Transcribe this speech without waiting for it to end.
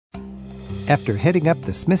After heading up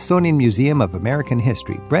the Smithsonian Museum of American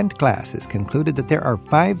History, Brent Glass has concluded that there are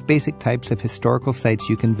 5 basic types of historical sites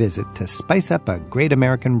you can visit to spice up a great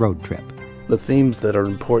American road trip. The themes that are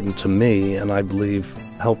important to me, and I believe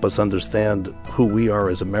help us understand who we are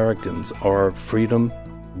as Americans, are freedom,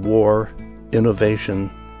 war,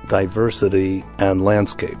 innovation, diversity, and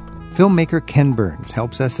landscape. Filmmaker Ken Burns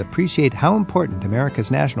helps us appreciate how important America's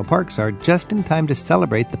national parks are just in time to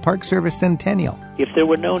celebrate the Park Service centennial. If there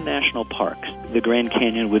were no national parks, the Grand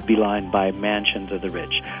Canyon would be lined by mansions of the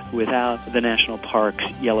rich. Without the national parks,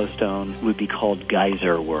 Yellowstone would be called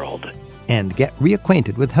Geyser World. And get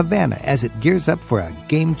reacquainted with Havana as it gears up for a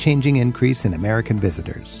game-changing increase in American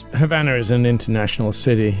visitors. Havana is an international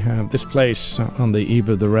city. This place, on the eve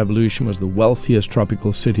of the revolution, was the wealthiest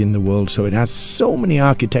tropical city in the world, so it has so many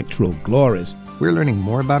architectural glories. We're learning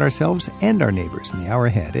more about ourselves and our neighbors in the hour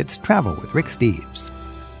ahead. It's Travel with Rick Steves.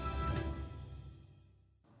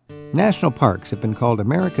 National parks have been called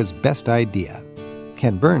America's best idea.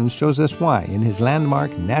 Ken Burns shows us why in his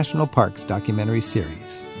landmark National Parks documentary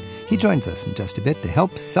series. He joins us in just a bit to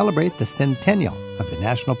help celebrate the centennial of the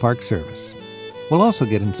National Park Service. We'll also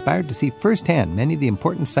get inspired to see firsthand many of the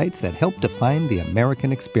important sites that help define the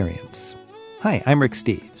American experience. Hi, I'm Rick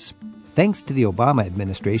Steves. Thanks to the Obama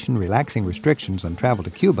administration relaxing restrictions on travel to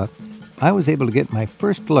Cuba, I was able to get my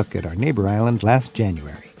first look at our neighbor island last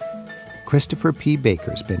January. Christopher P.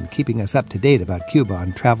 Baker's been keeping us up to date about Cuba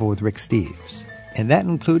on Travel with Rick Steves. And that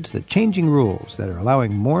includes the changing rules that are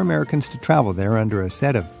allowing more Americans to travel there under a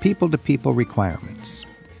set of people-to-people requirements.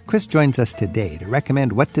 Chris joins us today to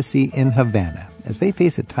recommend what to see in Havana as they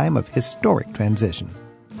face a time of historic transition.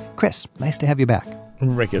 Chris, nice to have you back.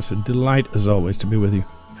 Rick, it's a delight, as always, to be with you.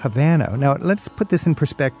 Havana. Now, let's put this in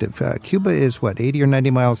perspective. Cuba is, 80 or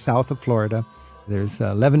 90 miles south of Florida. There's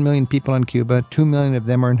 11 million people in Cuba. 2 million of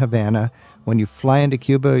them are in Havana. When you fly into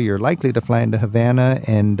Cuba, you're likely to fly into Havana,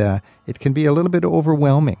 and it can be a little bit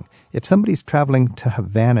overwhelming. If somebody's traveling to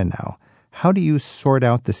Havana now, how do you sort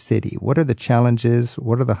out the city? What are the challenges?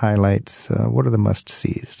 What are the highlights? What are the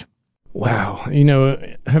must-sees? Wow.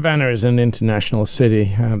 Havana is an international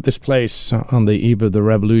city. This place, on the eve of the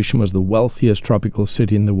revolution, was the wealthiest tropical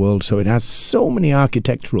city in the world, so it has so many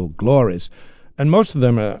architectural glories. And most of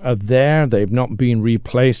them are there. They've not been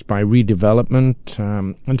replaced by redevelopment.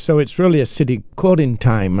 And so it's really a city caught in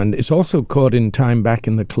time. And it's also caught in time back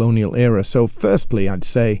in the colonial era. So firstly, I'd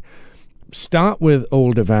say start with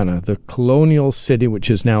Old Havana, the colonial city, which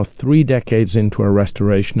is now 3 decades into a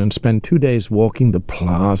restoration, and spend 2 days walking the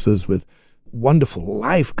plazas with wonderful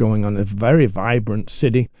life going on. A very vibrant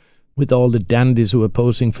city with all the dandies who are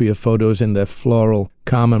posing for your photos in their floral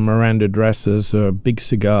Carmen Miranda dresses or big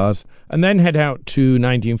cigars. And then head out to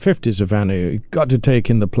 1950s Havana. You've got to take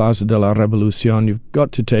in the Plaza de la Revolucion. You've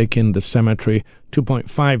got to take in the cemetery.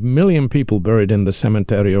 2.5 million people buried in the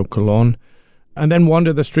Cementerio Colón. And then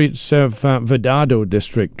wander the streets of Vedado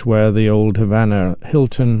district, where the old Havana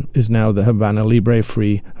Hilton is now the Havana Libre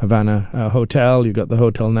Free Havana Hotel. You've got the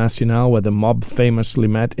Hotel Nacional, where the mob famously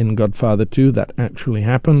met in Godfather 2. That actually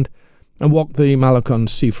happened. And walk the Malecon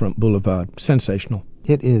Seafront Boulevard. Sensational.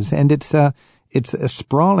 It is, and it's a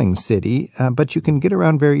sprawling city, but you can get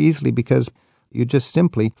around very easily because you just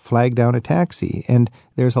simply flag down a taxi. And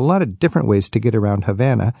there's a lot of different ways to get around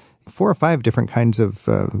Havana, 4 or 5 different kinds of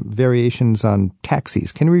variations on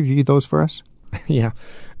taxis. Can you review those for us? Yeah.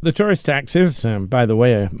 The tourist taxis, by the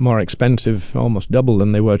way, are more expensive, almost double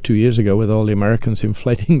than they were 2 years ago, with all the Americans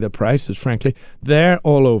inflating their prices, frankly. They're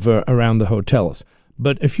all over around the hotels.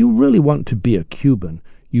 But if you really want to be a Cuban,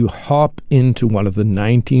 you hop into one of the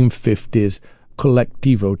 1950s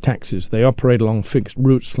Colectivo taxis. They operate along fixed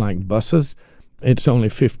routes like buses. It's only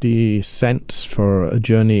 50 cents for a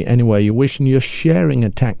journey anywhere you wish, and you're sharing a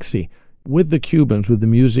taxi with the Cubans, with the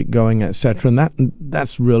music going, etc. And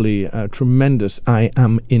that's really a tremendous I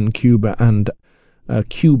am in Cuba and a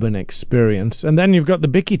Cuban experience. And then you've got the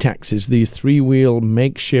Bicky taxis, these 3-wheel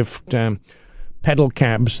makeshift pedal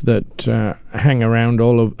cabs that hang around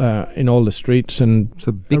in all the streets. And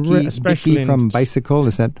so Bicky from Bicycle,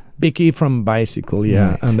 is that? Bicky from Bicycle,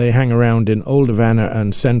 yeah. Right. And they hang around in Old Havana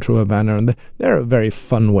and Central Havana, and they're a very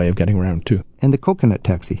fun way of getting around too. And the coconut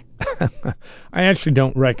taxi? I actually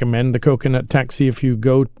don't recommend the coconut taxi if you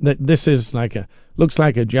go. This is looks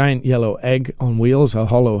like a giant yellow egg on wheels, a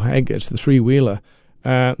hollow egg. It's the 3-wheeler.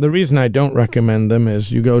 The reason I don't recommend them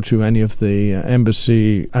is you go to any of the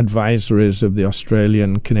embassy advisories of the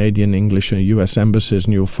Australian, Canadian, English, and US embassies,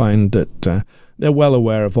 and you'll find that they're well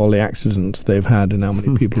aware of all the accidents they've had and how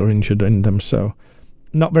many people are injured in them, so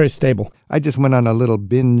not very stable. I just went on a little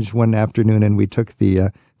binge one afternoon, and we took the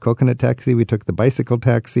coconut taxi, we took the bicycle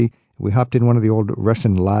taxi, We hopped in one of the old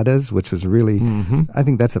Russian Ladas, which was really, I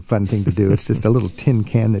think that's a fun thing to do. It's just a little tin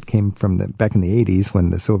can that came from back in the 80s when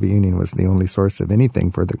the Soviet Union was the only source of anything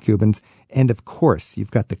for the Cubans. And of course, you've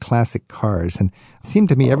got the classic cars. And it seemed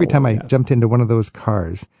to me every time I jumped into one of those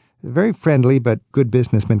cars, very friendly but good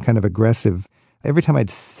businessman, kind of aggressive. Every time I'd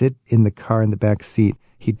sit in the car in the back seat,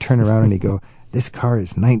 he'd turn around and he'd go, "This car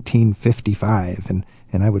is 1955.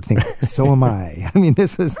 And I would think, so am I. I mean,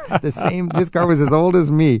 this was the same. This car was as old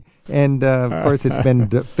as me. And, of course, it's been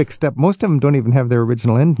fixed up. Most of them don't even have their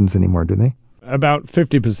original engines anymore, do they? About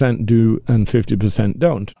 50% do and 50%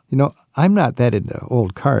 don't. You know, I'm not that into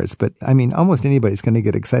old cars, but, I mean, almost anybody's going to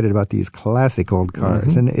get excited about these classic old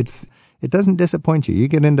cars. And it doesn't disappoint you. You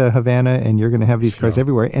get into Havana and you're going to have these cars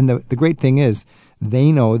everywhere. And the great thing is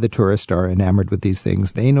they know the tourists are enamored with these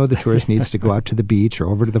things. They know the tourist needs to go out to the beach or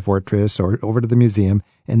over to the fortress or over to the museum,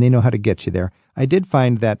 and they know how to get you there. I did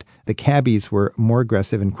find that the cabbies were more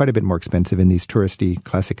aggressive and quite a bit more expensive in these touristy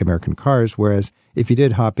classic American cars, whereas if you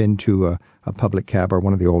did hop into a public cab or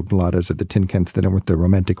one of the old Ladas or the tin cans that are with the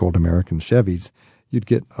romantic old American Chevys, you'd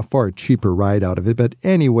get a far cheaper ride out of it. But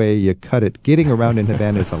anyway, you cut it. Getting around in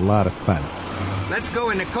Havana is a lot of fun. Let's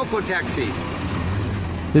go in a Coco taxi.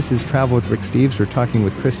 This is Travel with Rick Steves. We're talking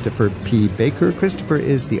with Christopher P. Baker. Christopher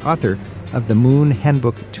is the author of The Moon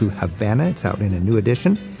Handbook to Havana. It's out in a new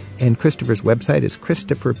edition. And Christopher's website is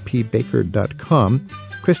christopherpbaker.com.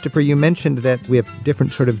 Christopher, you mentioned that we have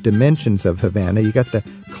different sort of dimensions of Havana. You got the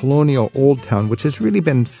colonial Old Town, which has really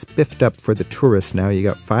been spiffed up for the tourists now. You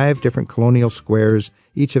got 5 different colonial squares.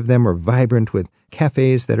 Each of them are vibrant with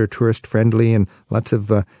cafes that are tourist-friendly and lots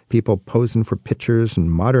of people posing for pictures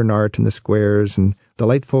and modern art in the squares and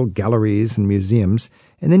delightful galleries and museums.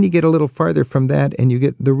 And then you get a little farther from that and you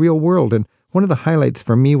get the real world. And one of the highlights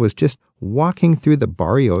for me was just walking through the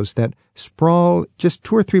barrios that sprawl just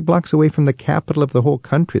 2 or 3 blocks away from the capital of the whole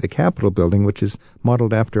country, the Capitol building, which is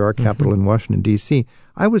modeled after our capital in Washington, D.C.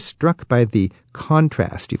 I was struck by the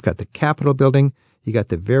contrast. You've got the Capitol building, you got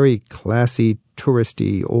the very classy,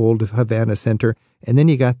 touristy old Havana Center, and then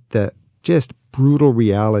you got the just brutal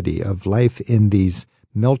reality of life in these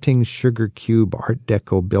melting sugar cube Art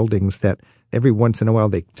Deco buildings that every once in a while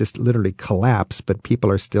they just literally collapse, but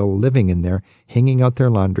people are still living in there, hanging out their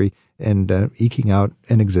laundry and eking out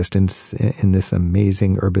an existence in this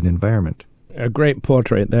amazing urban environment. A great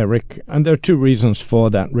portrait there, Rick. And there are 2 reasons for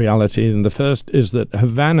that reality. And the first is that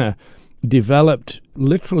Havana developed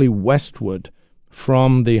literally westward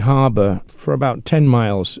from the harbor for about 10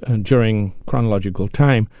 miles during chronological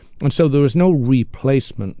time. And so there was no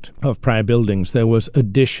replacement of prior buildings. There was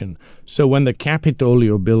addition. So when the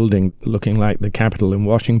Capitolio building, looking like the Capitol in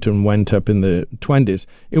Washington, went up in the 20s,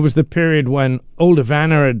 it was the period when old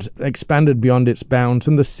Havana had expanded beyond its bounds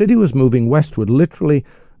and the city was moving westward, literally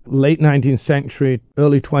late 19th century,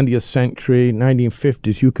 early 20th century,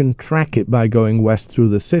 1950s. You can track it by going west through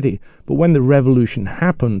the city. But when the revolution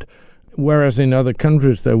happened, whereas in other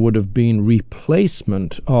countries there would have been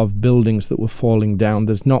replacement of buildings that were falling down,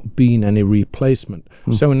 there's not been any replacement.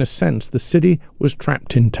 So in a sense, the city was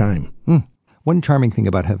trapped in time. One charming thing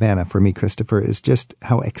about Havana for me, Christopher, is just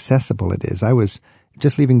how accessible it is. I was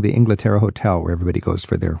just leaving the Inglaterra Hotel where everybody goes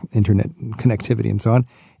for their internet connectivity and so on.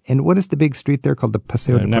 And what is the big street there called the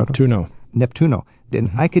Paseo de Neptuno. Neptuno.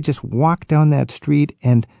 And I could just walk down that street,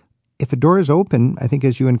 and if a door is open, I think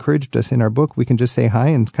as you encouraged us in our book, we can just say hi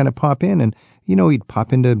and kind of pop in. And, you know, you'd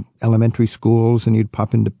pop into elementary schools and you'd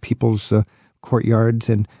pop into people's courtyards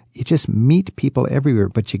and you just meet people everywhere.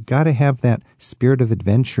 But you got to have that spirit of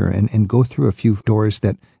adventure and go through a few doors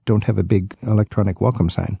that don't have a big electronic welcome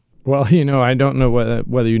sign. Well, you know, I don't know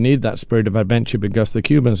whether you need that spirit of adventure because the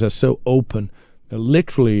Cubans are so open. They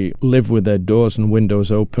literally live with their doors and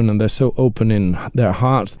windows open, and they're so open in their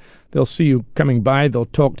hearts. They'll see you coming by, they'll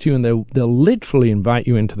talk to you, and they'll literally invite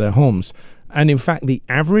you into their homes. And in fact, the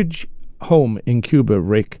average home in Cuba,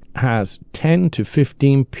 Rick, has 10 to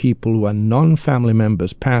 15 people who are non-family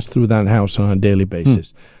members pass through that house on a daily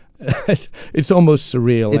basis. It's almost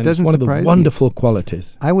surreal. It doesn't it's one of the surprise wonderful me.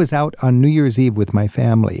 qualities. I was out on New Year's Eve with my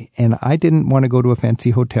family, and I didn't want to go to a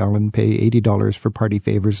fancy hotel and pay $80 for party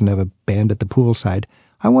favors and have a band at the poolside.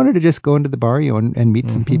 I wanted to just go into the barrio and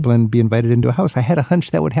meet some people and be invited into a house. I had a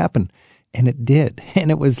hunch that would happen, and it did.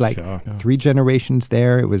 And it was like 3 generations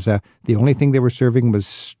there. It was the only thing they were serving was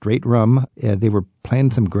straight rum. They were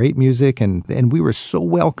playing some great music, and we were so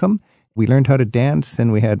welcome. We learned how to dance,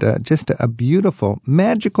 and we had just a beautiful,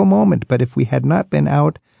 magical moment. But if we had not been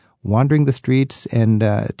out wandering the streets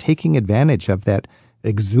and taking advantage of that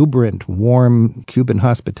exuberant, warm Cuban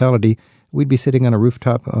hospitality, we'd be sitting on a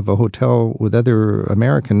rooftop of a hotel with other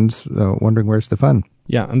Americans wondering where's the fun.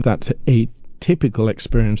 Yeah, and that's 8 typical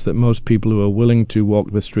experience that most people who are willing to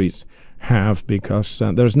walk the streets have, because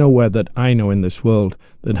there's nowhere that I know in this world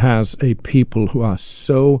that has a people who are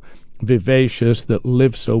so vivacious, that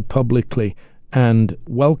live so publicly and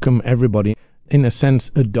welcome everybody, in a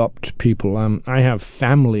sense adopt people. I have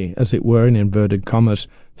family, as it were, in inverted commas,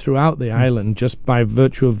 throughout the island just by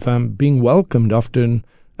virtue of being welcomed often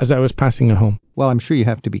as I was passing a home. Well, I'm sure you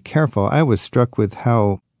have to be careful. I was struck with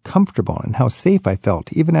how comfortable and how safe I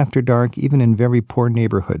felt, even after dark, even in very poor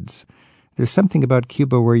neighborhoods. There's something about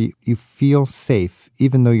Cuba where you feel safe,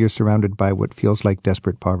 even though you're surrounded by what feels like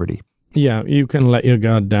desperate poverty. Yeah, you can let your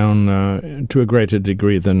guard down to a greater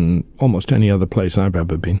degree than almost any other place I've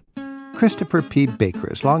ever been. Christopher P. Baker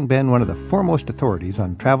has long been one of the foremost authorities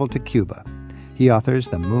on travel to Cuba. He authors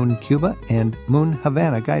the Moon Cuba and Moon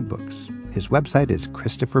Havana guidebooks. His website is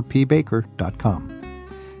ChristopherPBaker.com.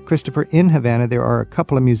 Christopher, in Havana, there are a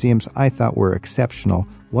couple of museums I thought were exceptional.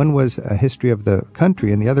 One was a history of the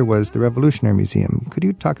country, and the other was the Revolutionary Museum. Could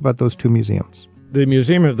you talk about those two museums? The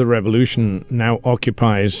Museum of the Revolution now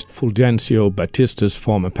occupies Fulgencio Batista's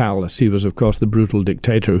former palace. He was, of course, the brutal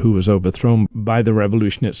dictator who was overthrown by the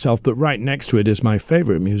revolution itself. But right next to it is my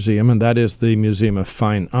favorite museum, and that is the Museum of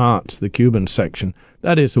Fine Arts, the Cuban section.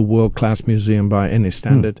 That is a world-class museum by any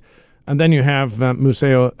standard. And then you have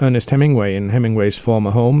Museo Ernest Hemingway in Hemingway's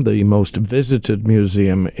former home, the most visited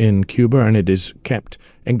museum in Cuba, and it is kept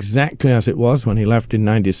exactly as it was when he left in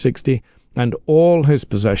 1960. And all his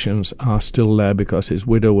possessions are still there because his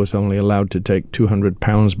widow was only allowed to take 200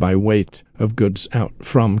 pounds by weight of goods out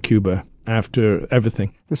from Cuba after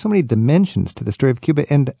everything. There's so many dimensions to the story of Cuba,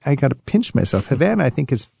 and I got to pinch myself. Havana, I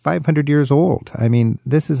think, is 500 years old. I mean,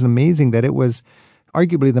 this is amazing that it was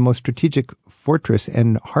arguably the most strategic fortress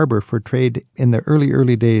and harbor for trade in the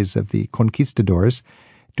early days of the conquistadors.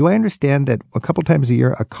 Do I understand that a couple times a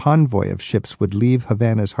year a convoy of ships would leave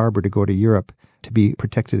Havana's harbor to go to Europe to be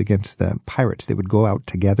protected against the pirates? They would go out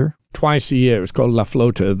together? Twice a year. It's called La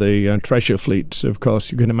Flota, the treasure fleets. Of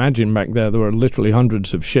course, you can imagine back there were literally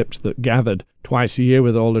hundreds of ships that gathered twice a year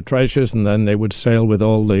with all the treasures, and then they would sail with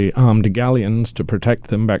all the armed galleons to protect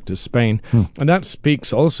them back to Spain. And that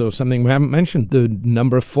speaks also something we haven't mentioned, the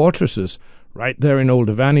number of fortresses. Right there in Old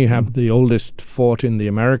Havana, you have the oldest fort in the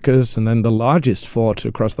Americas, and then the largest fort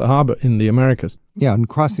across the harbor in the Americas. Yeah, and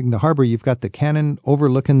crossing the harbor, you've got the cannon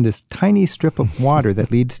overlooking this tiny strip of water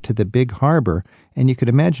that leads to the big harbor, and you could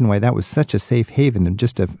imagine why that was such a safe haven, and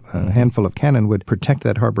just a handful of cannon would protect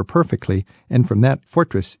that harbor perfectly. And from that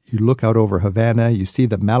fortress, you look out over Havana, you see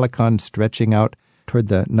the Malecon stretching out toward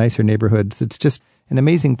the nicer neighborhoods. It's just an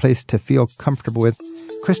amazing place to feel comfortable with.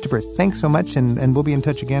 Christopher, thanks so much, and we'll be in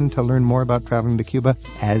touch again to learn more about traveling to Cuba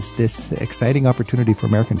as this exciting opportunity for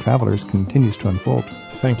American travelers continues to unfold.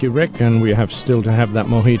 Thank you, Rick, and we have still to have that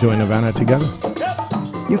mojito in Havana together.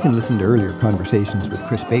 You can listen to earlier conversations with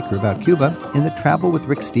Chris Baker about Cuba in the Travel with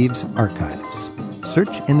Rick Steves archives.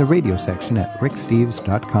 Search in the radio section at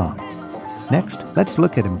ricksteves.com. Next, let's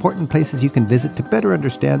look at important places you can visit to better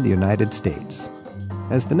understand the United States.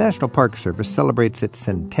 As the National Park Service celebrates its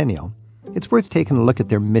centennial, it's worth taking a look at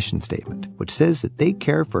their mission statement, which says that they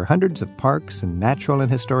care for hundreds of parks and natural and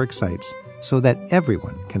historic sites so that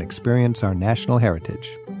everyone can experience our national heritage.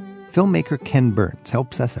 Filmmaker Ken Burns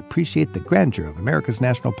helps us appreciate the grandeur of America's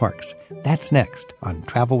national parks. That's next on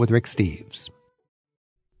Travel with Rick Steves.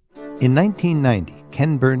 In 1990,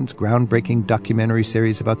 Ken Burns' groundbreaking documentary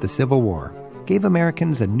series about the Civil War gave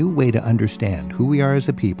Americans a new way to understand who we are as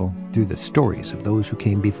a people through the stories of those who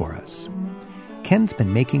came before us. Ken's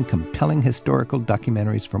been making compelling historical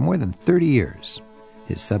documentaries for more than 30 years.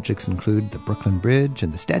 His subjects include the Brooklyn Bridge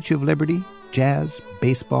and the Statue of Liberty, jazz,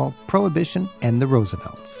 baseball, Prohibition, and the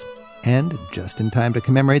Roosevelts. And just in time to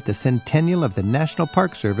commemorate the centennial of the National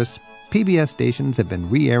Park Service, PBS stations have been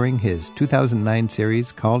re-airing his 2009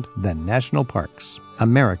 series called The National Parks,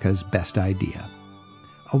 America's Best Idea.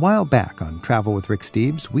 A while back on Travel with Rick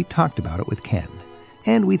Steves, we talked about it with Ken,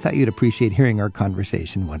 and we thought you'd appreciate hearing our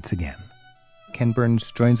conversation once again. Ken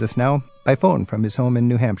Burns joins us now by phone from his home in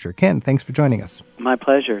New Hampshire. Ken, thanks for joining us. My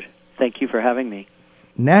pleasure. Thank you for having me.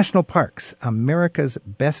 National Parks, America's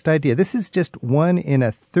Best Idea. This is just one in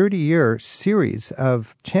a 30-year series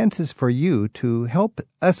of chances for you to help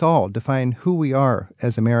us all define who we are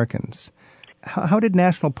as Americans. How did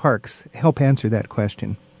national parks help answer that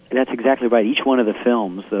question? That's exactly right. Each one of the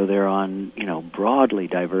films, though they're on, broadly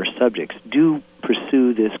diverse subjects, do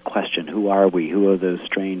pursue this question, who are we? Who are those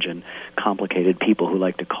strange and complicated people who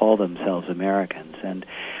like to call themselves Americans? And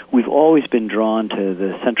we've always been drawn to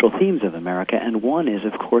the central themes of America, and one is,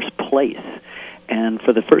 of course, place. And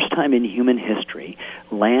for the first time in human history,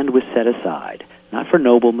 land was set aside not for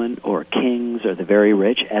noblemen or kings or the very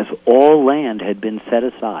rich, as all land had been set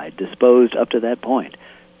aside, disposed up to that point,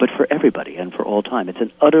 but for everybody and for all time. It's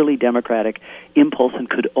an utterly democratic impulse and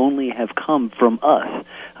could only have come from us,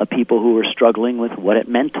 a people who were struggling with what it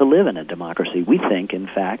meant to live in a democracy. We think, in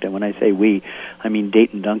fact, and when I say we, I mean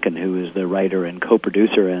Dayton Duncan, who is the writer and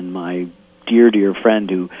co-producer and my dear, dear friend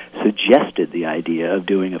who suggested the idea of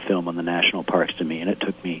doing a film on the national parks to me, and it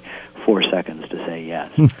took me 4 seconds to say yes.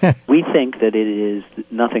 We think that it is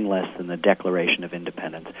nothing less than the Declaration of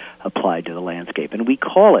Independence applied to the landscape. And we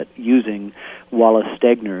call it, using Wallace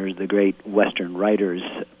Stegner's, the great Western writer's,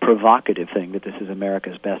 provocative thing, that this is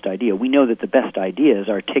America's best idea. We know that the best idea is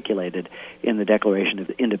articulated in the Declaration of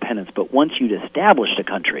Independence, but once you'd established a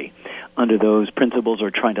country under those principles or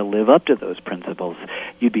trying to live up to those principles,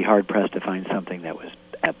 you'd be hard-pressed to find something that was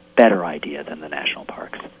a better idea than the national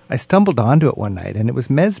parks. I stumbled onto it one night, and it was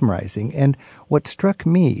mesmerizing. And what struck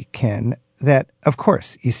me, Ken, that, of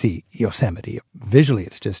course, you see Yosemite. Visually,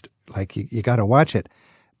 it's just like you got to watch it.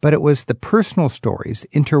 But it was the personal stories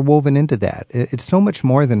interwoven into that. It's so much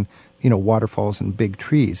more than, waterfalls and big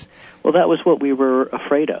trees. Well, that was what we were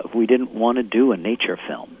afraid of. We didn't want to do a nature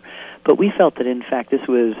film. But we felt that, in fact, this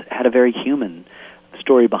had a very human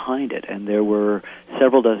story behind it, and there were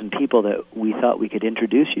several dozen people that we thought we could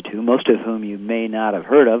introduce you to, most of whom you may not have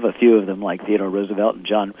heard of. A few of them, like Theodore Roosevelt and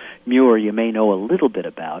John Muir, you may know a little bit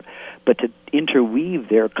about, but to interweave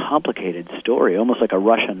their complicated story, almost like a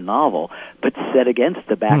Russian novel, but set against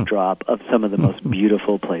the backdrop of some of the most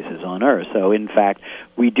beautiful places on Earth. So, in fact,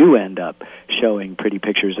 we do end up showing pretty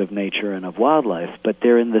pictures of nature and of wildlife, but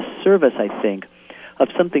they're in the service, I think, of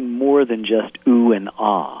something more than just ooh and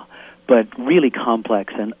ah, but really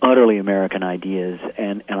complex and utterly American ideas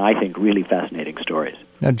and I think really fascinating stories.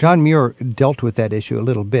 Now, John Muir dealt with that issue a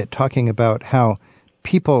little bit, talking about how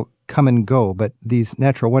people come and go, but these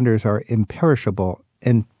natural wonders are imperishable,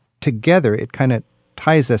 and together it kind of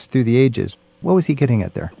ties us through the ages. What was he getting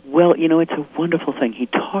at there? Well, it's a wonderful thing. He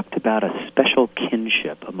talked about a special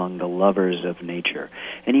kinship among the lovers of nature,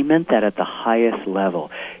 and he meant that at the highest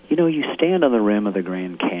level. You stand on the rim of the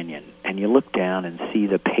Grand Canyon, and you look down and see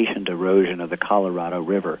the patient erosion of the Colorado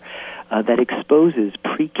River that exposes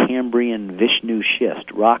Precambrian Vishnu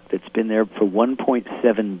schist, rock that's been there for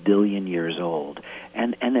 1.7 billion years old.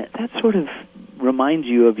 And that sort of reminds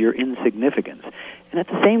you of your insignificance. And at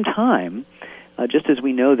the same time, just as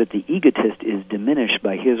we know that the egotist is diminished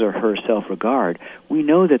by his or her self-regard, we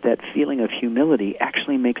know that that feeling of humility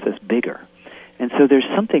actually makes us bigger. And so there's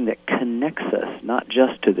something that connects us, not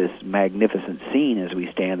just to this magnificent scene as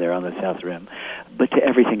we stand there on the South Rim, but to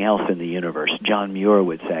everything else in the universe, John Muir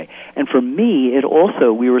would say. And for me,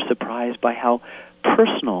 we were surprised by how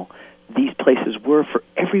personal these places were for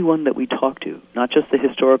everyone that we talked to, not just the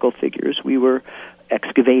historical figures we were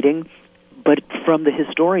excavating, but from the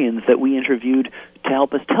historians that we interviewed to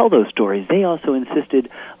help us tell those stories. They also insisted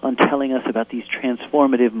on telling us about these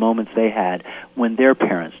transformative moments they had when their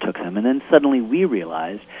parents took them. And then suddenly we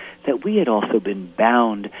realized that we had also been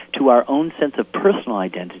bound to our own sense of personal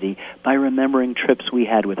identity by remembering trips we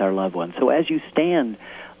had with our loved ones. So as you stand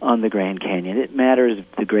on the Grand Canyon, it matters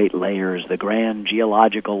the great layers, the grand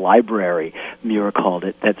geological library, Muir called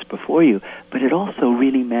it, that's before you, but it also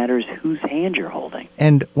really matters whose hand you're holding.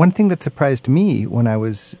 And one thing that surprised me when I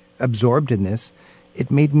was absorbed in this, it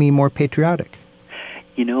made me more patriotic.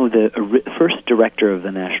 The first director of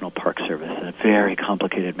the National Park Service, a very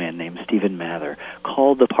complicated man named Stephen Mather,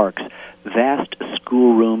 called the parks vast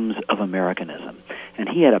schoolrooms of Americanism. And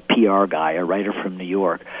he had a PR guy, a writer from New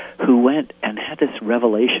York, who went and had this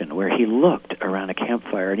revelation where he looked around a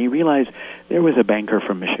campfire and he realized there was a banker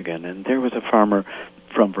from Michigan and there was a farmer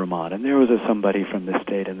from Vermont and there was somebody from this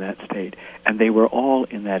state and that state. And they were all,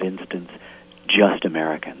 in that instance, just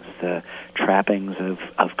Americans. The trappings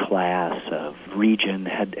of class, of region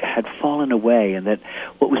had fallen away, and that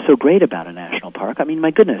what was so great about a national park,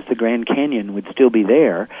 my goodness, the Grand Canyon would still be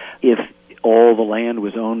there if all the land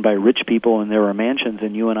was owned by rich people and there were mansions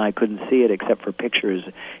and you and I couldn't see it except for pictures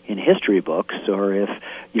in history books, or if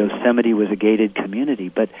Yosemite was a gated community.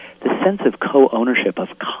 But the sense of co-ownership, of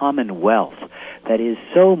commonwealth, that is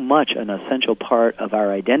so much an essential part of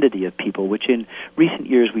our identity of people, which in recent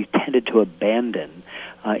years we've tended to abandon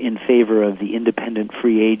in favor of the independent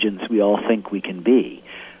free agents we all think we can be.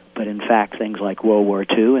 But in fact, things like World War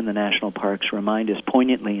II and the national parks remind us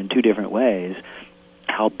poignantly in two different ways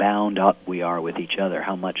how how bound up we are with each other,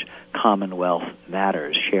 how much commonwealth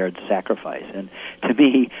matters, shared sacrifice. And to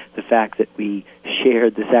me, the fact that we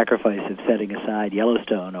shared the sacrifice of setting aside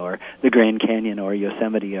Yellowstone or the Grand Canyon or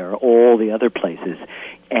Yosemite or all the other places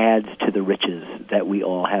adds to the riches that we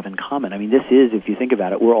all have in common. I mean, this is, if you think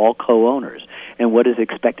about it, we're all co-owners. And what is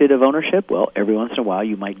expected of ownership? Well, every once in a while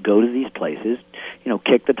you might go to these places,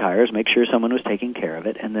 kick the tires, make sure someone was taking care of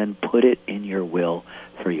it, and then put it in your will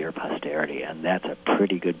for your posterity. And that's a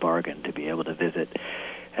pretty good bargain to be able to visit,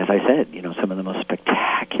 as I said, some of the most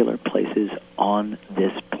spectacular places on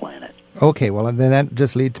this planet. Okay, well, and then that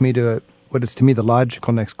just leads me to what is to me the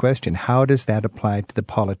logical next question. How does that apply to the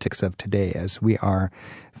politics of today as we are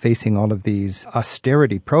facing all of these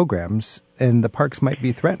austerity programs and the parks might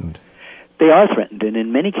be threatened? They are threatened, and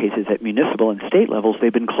in many cases at municipal and state levels,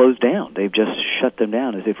 they've been closed down. They've just shut them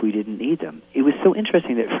down as if we didn't need them. It was so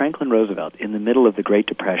interesting that Franklin Roosevelt, in the middle of the Great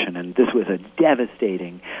Depression, and this was a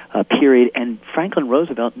devastating period, and Franklin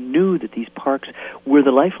Roosevelt knew that these parks were the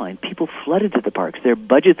lifeline. People flooded to the parks. Their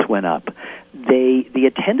budgets went up. The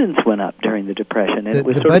attendance went up during the Depression, and it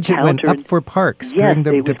was the sort budget of countered. went up for parks during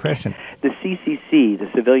the Depression. The CCC, the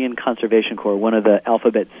Civilian Conservation Corps, one of the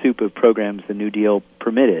alphabet soup of programs the New Deal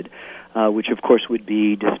permitted, which of course would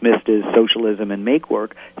be dismissed as socialism and make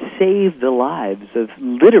work, saved the lives of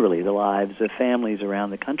families around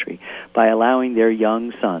the country by allowing their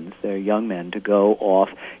young sons, their young men, to go off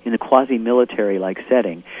in a quasi-military-like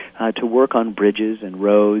setting to work on bridges and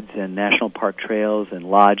roads and national park trails and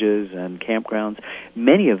lodges and campgrounds.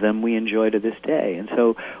 Many of them we enjoy to this day. And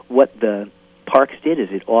so what the parks did is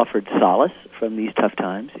it offered solace from these tough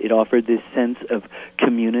times. It offered this sense of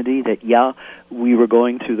community that, we were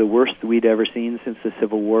going through the worst we'd ever seen since the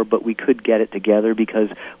Civil War, but we could get it together because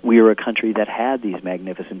we were a country that had these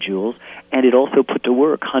magnificent jewels. And it also put to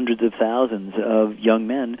work hundreds of thousands of young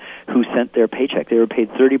men who sent their paycheck. They were paid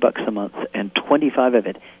 $30 a month, and 25 of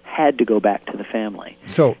it had to go back to the family.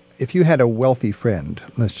 So if you had a wealthy friend,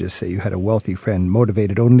 let's just say you had a wealthy friend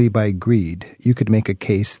motivated only by greed, you could make a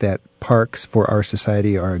case that parks for our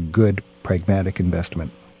society are a good, pragmatic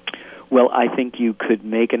investment. Well, I think you could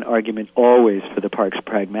make an argument always for the park's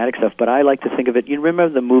pragmatic stuff, but I like to think of it, you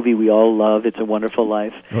remember the movie we all love, It's a Wonderful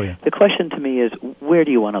Life? Oh, yeah. The question to me is, where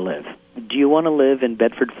do you want to live? Do you want to live in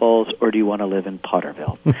Bedford Falls or do you want to live in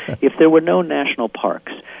Potterville? If there were no national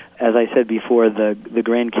parks, as I said before, the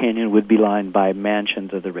Grand Canyon would be lined by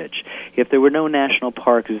mansions of the rich. If there were no national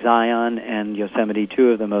parks, Zion and Yosemite, two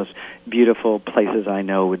of the most beautiful places I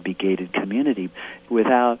know, would be gated community.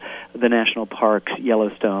 Without the national parks,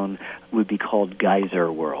 Yellowstone would be called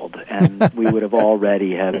Geyser World, and we would have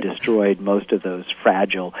already have destroyed most of those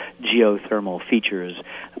fragile geothermal features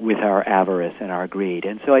with our avarice and our greed.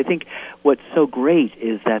 And so I think what's so great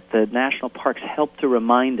is that the national parks help to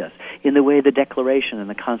remind us, in the way the Declaration and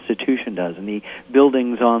the Constitution does, and the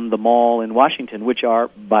buildings on the Mall in Washington, which are,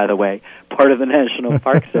 by the way, part of the National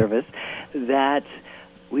Park Service, that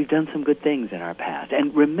we've done some good things in our past.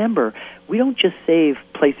 And remember, we don't just save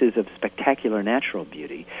places of spectacular natural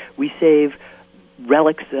beauty. We save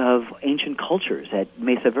relics of ancient cultures at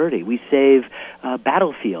Mesa Verde. We save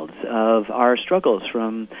battlefields of our struggles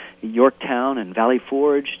from Yorktown and Valley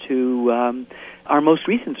Forge to our most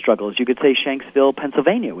recent struggles. You could say Shanksville,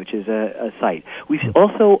 Pennsylvania, which is a site. We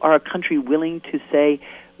also are a country willing to say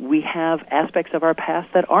we have aspects of our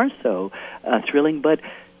past that aren't so thrilling, but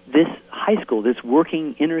this high school, this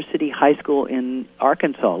working inner-city high school in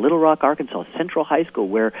Arkansas, Little Rock, Arkansas, Central High School,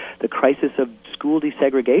 where the crisis of school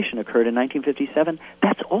desegregation occurred in 1957,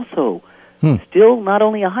 that's also still not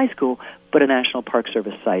only a high school, but a National Park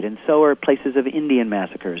Service site. And so are places of Indian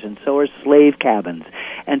massacres, and so are slave cabins.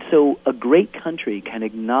 And so a great country can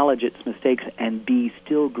acknowledge its mistakes and be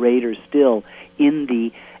still greater still in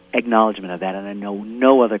the acknowledgement of that, and I know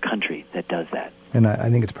no other country that does that. And I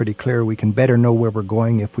think it's pretty clear we can better know where we're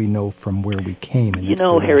going if we know from where we came. And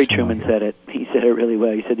Harry Truman said it. He said it really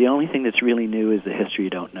well. He said the only thing that's really new is the history you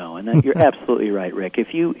don't know. And that, you're absolutely right, Rick.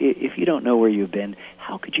 If you don't know where you've been,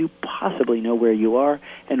 how could you possibly know where you are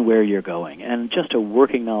and where you're going? And just a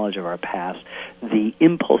working knowledge of our past, the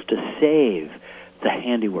impulse to save the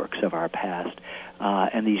handiworks of our past,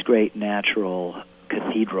 and these great natural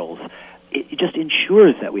cathedrals, it just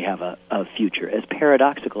ensures that we have a future, as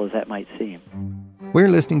paradoxical as that might seem. We're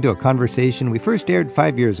listening to a conversation we first aired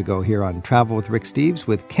 5 years ago here on Travel with Rick Steves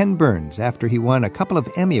with Ken Burns after he won a couple of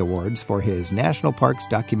Emmy Awards for his National Parks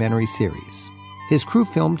documentary series. His crew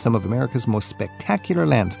filmed some of America's most spectacular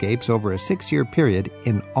landscapes over a 6-year period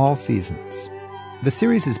in all seasons. The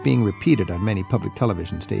series is being repeated on many public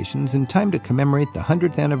television stations in time to commemorate the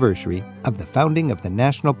 100th anniversary of the founding of the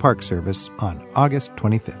National Park Service on August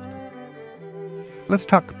 25th. let's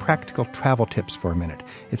talk practical travel tips for a minute.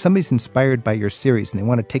 If somebody's inspired by your series and they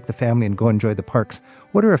want to take the family and go enjoy the parks,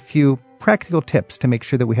 what are a few practical tips to make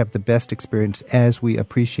sure that we have the best experience as we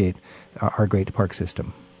appreciate our great park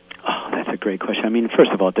system? Great question. I mean, first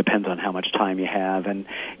of all, it depends on how much time you have. And,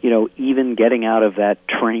 even getting out of that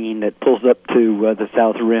train that pulls up to the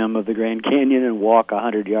south rim of the Grand Canyon and walk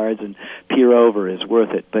 100 yards and peer over is worth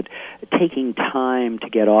it. But taking time to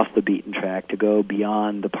get off the beaten track, to go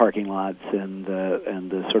beyond the parking lots and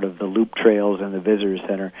the sort of the loop trails and the visitor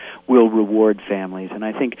center will reward families. And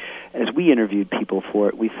I think as we interviewed people for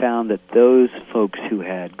it, we found that those folks who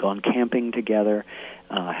had gone camping together,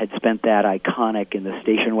 had spent that iconic in the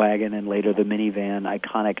station wagon and later the minivan,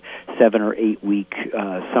 iconic 7 or 8 week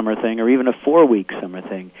summer thing, or even a 4-week summer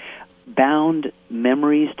thing, bound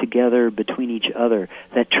memories together between each other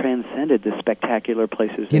that transcended the spectacular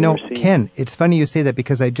places they were seeing. Ken, it's funny you say that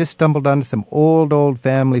because I just stumbled onto some old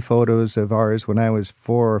family photos of ours when I was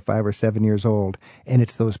 4 or 5 or 7 years old, and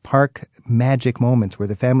it's those park magic moments where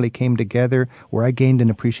the family came together, where I gained an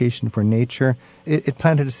appreciation for nature. It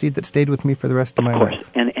planted a seed that stayed with me for the rest of my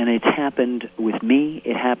life. And it's happened with me.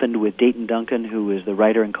 It happened with Dayton Duncan, who is the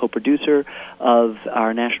writer and co-producer of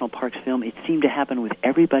our National Parks film. It seemed to happen with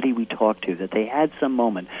everybody we talked to, that they had some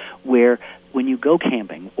moment where when you go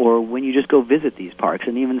camping or when you just go visit these parks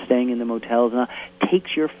and even staying in the motels,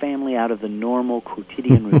 takes your family out of the normal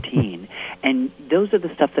quotidian routine. And those are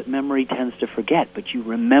the stuff that memory tends to forget, but you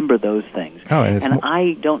remember those things. And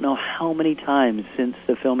I don't know how many times since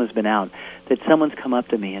the film has been out that someone's come up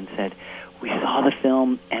to me and said, we saw the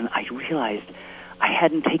film and I realized I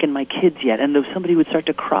hadn't taken my kids yet, and somebody would start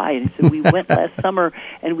to cry, and he said, we went last summer,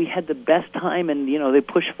 and we had the best time, and, they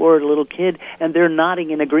push forward a little kid, and they're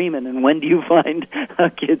nodding in agreement, and when do you find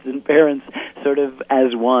kids and parents sort of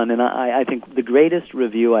as one? And I think the greatest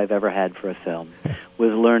review I've ever had for a film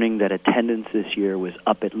was learning that attendance this year was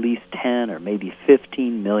up at least 10 or maybe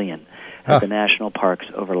 15 million at the national parks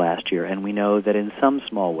over last year, and we know that in some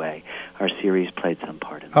small way our series played some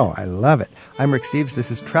part in that. Oh, I love it. I'm Rick Steves.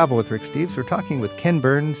 This is Travel with Rick Steves. We're talking with Ken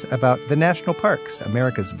Burns about the national parks,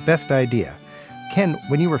 America's best idea. Ken,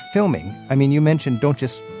 when you were filming, you mentioned don't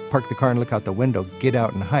just park the car and look out the window, get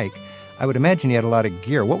out and hike. I would imagine you had a lot of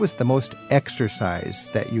gear. What was the most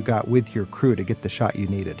exercise that you got with your crew to get the shot you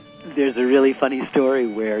needed? There's a really funny story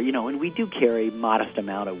where, and we do carry a modest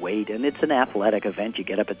amount of weight, and it's an athletic event. You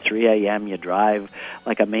get up at 3 a.m., you drive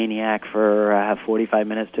like a maniac for 45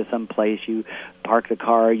 minutes to some place, you park the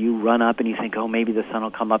car, you run up, and you think, oh, maybe the sun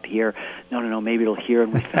will come up here. No, maybe it'll here.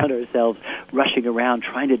 And we found ourselves rushing around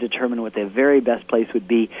trying to determine what the very best place would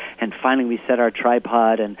be, and finally we set our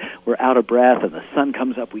tripod, and we're out of breath, and the sun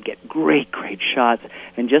comes up. We get great shots,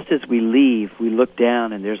 and just as we leave, we look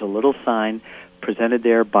down, and there's a little sign presented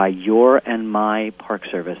there by your and my Park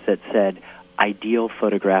Service that said, ideal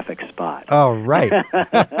photographic spot. Oh, right.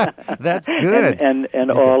 That's good. And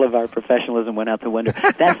all of our professionalism went out the window.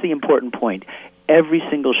 That's the important point. Every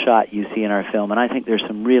single shot you see in our film, and I think there's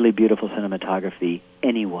some really beautiful cinematography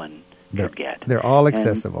anyone could get. They're all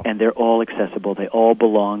accessible. And they're all accessible. They all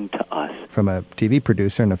belong to us. From a TV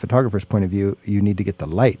producer and a photographer's point of view, you need to get the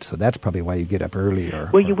light, so that's probably why you get up early.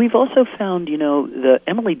 We've also found, the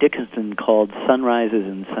Emily Dickinson called sunrises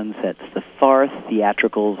and sunsets the far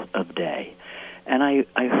theatricals of day. And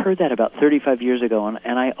I heard that about 35 years ago,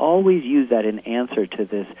 and I always use that in answer to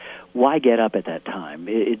this, why get up at that time?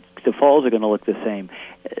 The falls are going to look the same.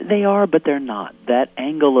 They are, but they're not. That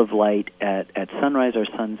angle of light at sunrise or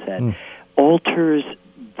sunset alters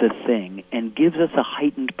the thing and gives us a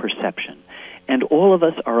heightened perception. And all of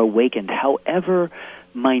us are awakened, however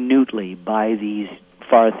minutely, by these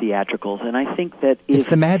far theatricals, and I think that it's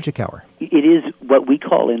the magic hour. It is what we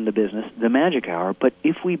call in the business the magic hour, but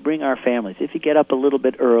if we bring our families, if you get up a little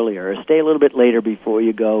bit earlier or stay a little bit later before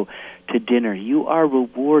you go to dinner, you are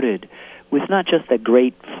rewarded with not just a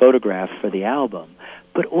great photograph for the album,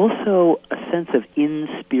 but also a sense of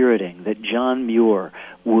inspiriting that John Muir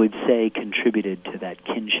would say contributed to that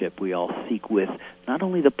kinship we all seek with not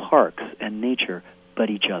only the parks and nature, but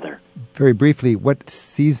each other. Very briefly, what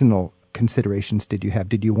seasonal considerations did you have?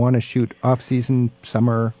 Did you want to shoot off-season,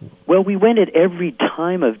 summer? Well, we went at every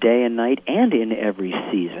time of day and night and in every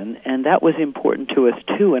season, and that was important to us,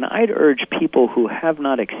 too. And I'd urge people who have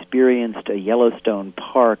not experienced a Yellowstone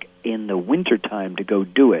park in the wintertime to go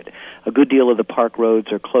do it. A good deal of the park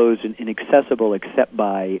roads are closed and inaccessible except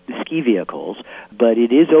by ski vehicles, but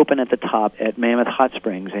it is open at the top at Mammoth Hot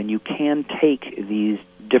Springs, and you can take these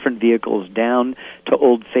different vehicles down to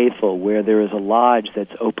Old Faithful, where there is a lodge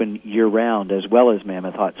that's open year-round, as well as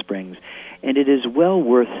Mammoth Hot Springs. And it is well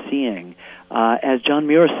worth seeing, as John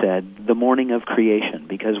Muir said, the morning of creation,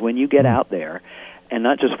 because when you get out there and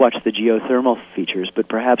not just watch the geothermal features, but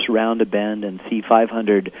perhaps round a bend and see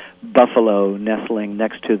 500 buffalo nestling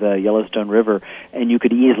next to the Yellowstone River, and you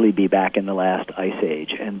could easily be back in the last ice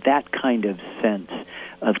age. And that kind of sense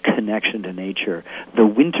of connection to nature, the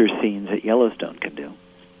winter scenes at Yellowstone can do.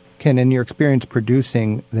 Ken, in your experience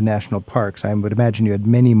producing the national parks, I would imagine you had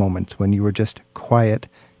many moments when you were just quiet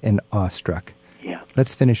and awestruck. Yeah.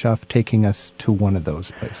 Let's finish off taking us to one of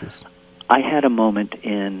those places. I had a moment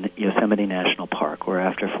in Yosemite National Park where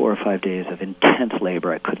after 4 or 5 days of intense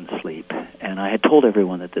labor, I couldn't sleep. And I had told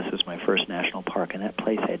everyone that this was my first national park, and that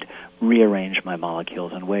place had rearranged my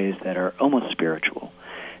molecules in ways that are almost spiritual,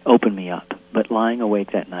 opened me up. But lying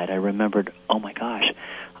awake that night, I remembered, oh my gosh,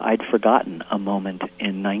 I'd forgotten a moment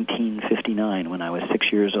in 1959 when I was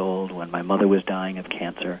 6 years old, when my mother was dying of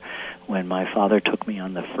cancer, when my father took me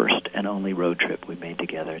on the first and only road trip we made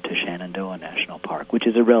together to Shenandoah National Park, which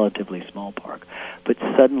is a relatively small park. But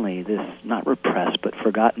suddenly this not repressed but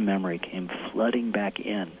forgotten memory came flooding back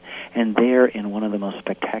in. And there, in one of the most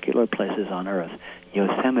spectacular places on earth,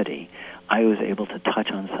 Yosemite, I was able to touch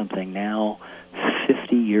on something now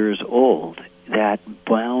 50 years old that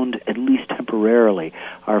bound, at least temporarily,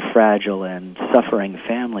 our fragile and suffering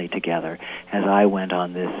family together as I went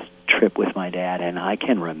on this trip with my dad, and I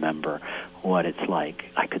can remember what it's like.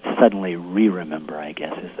 I could suddenly re-remember, I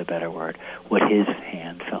guess is the better word, what his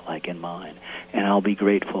hand felt like in mine. And I'll be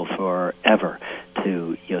grateful forever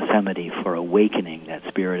to Yosemite for awakening that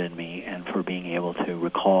spirit in me and for being able to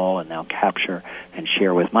recall and now capture and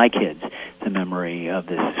share with my kids the memory of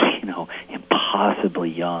this, impossibly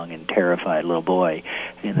young and terrified little boy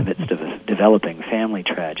in the midst of a developing family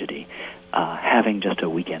tragedy, having just a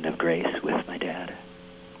weekend of grace with my dad.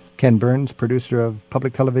 Ken Burns, producer of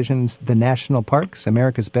public television's The National Parks,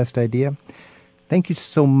 America's Best Idea. Thank you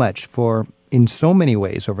so much for, in so many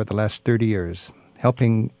ways over the last 30 years,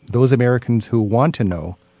 helping those Americans who want to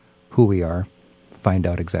know who we are find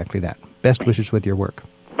out exactly that. Best wishes with your work.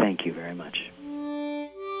 Thank you very much.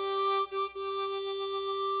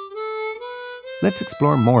 Let's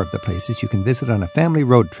explore more of the places you can visit on a family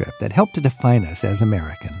road trip that help to define us as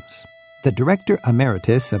Americans. The Director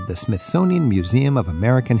Emeritus of the Smithsonian Museum of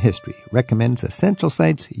American History recommends essential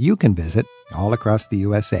sites you can visit all across the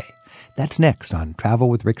USA. That's next on Travel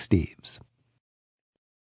with Rick Steves.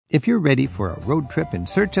 If you're ready for a road trip in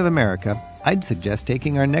search of America, I'd suggest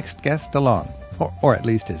taking our next guest along, or at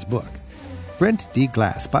least his book. Brent D.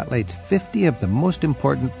 Glass spotlights 50 of the most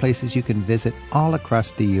important places you can visit all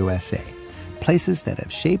across the USA, places that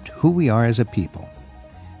have shaped who we are as a people.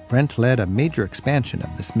 Brent led a major expansion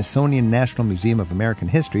of the Smithsonian National Museum of American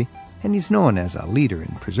History, and he's known as a leader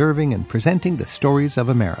in preserving and presenting the stories of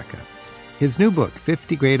America. His new book,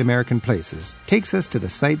 50 Great American Places, takes us to the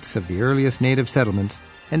sites of the earliest native settlements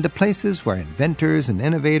and to places where inventors and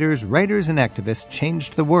innovators, writers and activists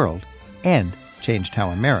changed the world and changed how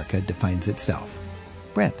America defines itself.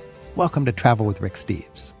 Brent, welcome to Travel with Rick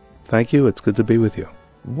Steves. Thank you. It's good to be with you.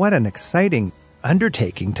 What an exciting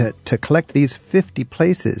undertaking to collect these 50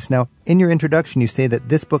 places. Now, in your introduction, you say that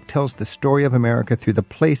this book tells the story of America through the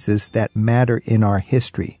places that matter in our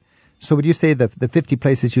history. So would you say the 50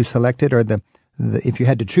 places you selected are the if you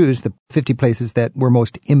had to choose, the 50 places that were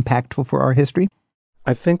most impactful for our history?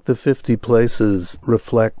 I think the 50 places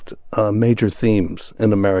reflect major themes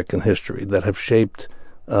in American history that have shaped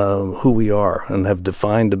who we are and have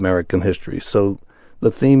defined American history. So the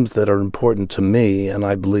themes that are important to me, and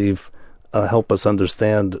I believe help us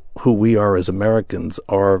understand who we are as Americans,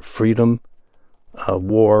 are freedom,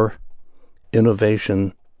 war,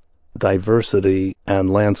 innovation, diversity, and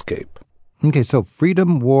landscape. Okay, so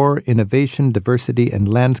freedom, war, innovation, diversity,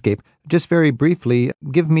 and landscape. Just very briefly,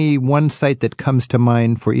 give me one site that comes to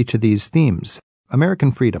mind for each of these themes.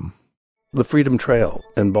 American freedom. The Freedom Trail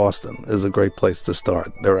in Boston is a great place to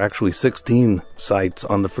start. There are actually 16 sites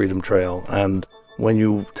on the Freedom Trail, and when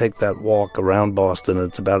you take that walk around Boston,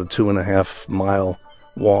 it's about a 2.5 mile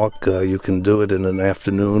walk. You can do it in an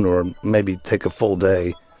afternoon or maybe take a full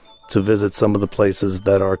day to visit some of the places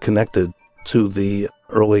that are connected to the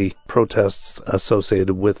early protests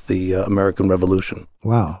associated with the American Revolution.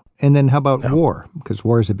 Wow. And then how about war? Because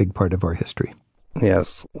war is a big part of our history.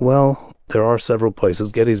 Yes. Well, there are several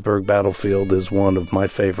places. Gettysburg Battlefield is one of my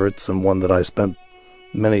favorites and one that I spent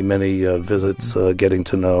many visits getting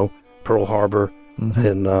to know. Pearl Harbor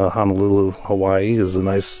in Honolulu, Hawaii is a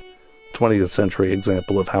nice 20th century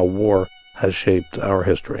example of how war has shaped our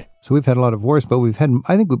history. So we've had a lot of wars, but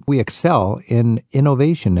I think we excel in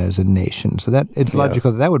innovation as a nation. So that it's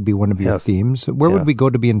logical that would be one of your themes. Where would we go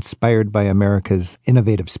to be inspired by America's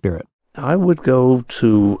innovative spirit? I would go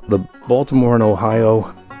to the Baltimore and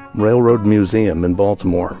Ohio Railroad Museum in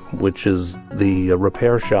Baltimore, which is the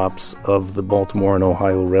repair shops of the Baltimore and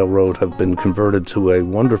Ohio Railroad have been converted to a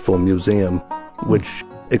wonderful museum which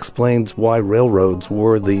explains why railroads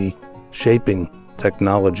were the shaping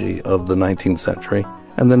technology of the 19th century.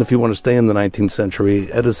 And then if you want to stay in the 19th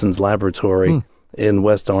century, Edison's laboratory in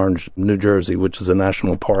West Orange, New Jersey, which is a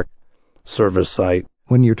National Park Service site.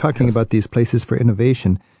 When you're talking about these places for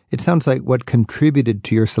innovation, it sounds like what contributed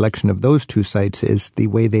to your selection of those two sites is the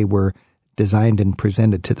way they were designed and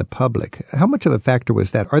presented to the public. How much of a factor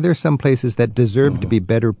was that? Are there some places that deserve to be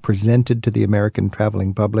better presented to the American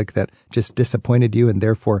traveling public that just disappointed you and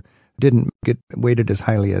therefore didn't get weighted as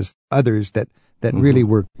highly as others that really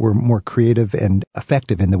were more creative and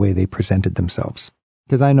effective in the way they presented themselves?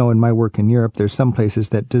 Because I know in my work in Europe, there's some places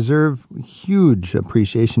that deserve huge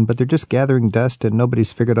appreciation, but they're just gathering dust and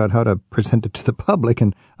nobody's figured out how to present it to the public.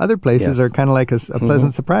 And other places are kind of like a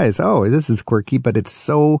pleasant surprise. Oh, this is quirky, but it's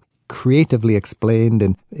so creatively explained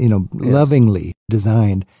and, lovingly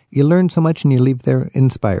designed. You learn so much and you leave there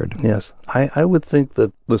inspired. Yes. I would think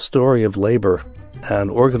that the story of labor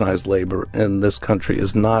and organized labor in this country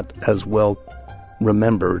is not as well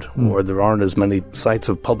remembered, or there aren't as many sites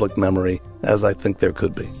of public memory as I think there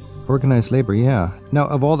could be. Organized labor, yeah. Now,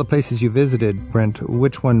 of all the places you visited, Brent,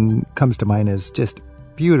 which one comes to mind as just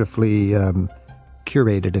beautifully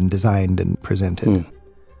curated and designed and presented?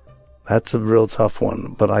 That's a real tough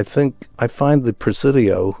one, but I find the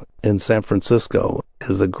Presidio in San Francisco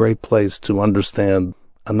is a great place to understand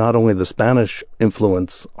not only the Spanish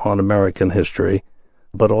influence on American history,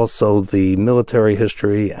 but also the military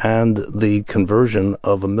history and the conversion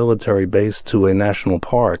of a military base to a national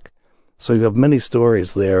park. So you have many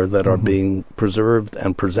stories there that are being preserved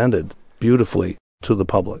and presented beautifully to the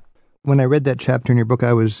public. When I read that chapter in your book,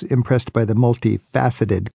 I was impressed by the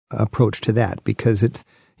multifaceted approach to that, because it's,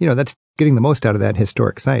 that's getting the most out of that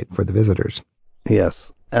historic site for the visitors.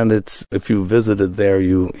 Yes. And if you visited there,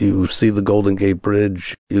 you see the Golden Gate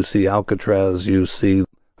Bridge, you see Alcatraz, you see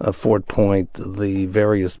Fort Point, the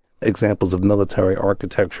various examples of military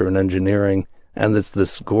architecture and engineering, and it's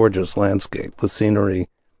this gorgeous landscape, the scenery.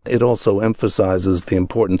 It also emphasizes the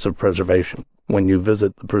importance of preservation when you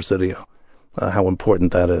visit the Presidio, how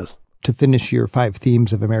important that is. To finish your 5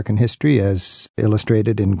 themes of American history as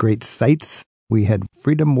illustrated in great sites, we had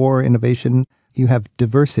freedom, war, innovation. You have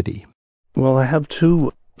diversity. Well, I have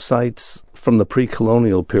 2 sites from the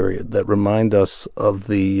pre-colonial period that remind us of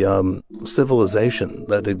the civilization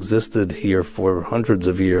that existed here for hundreds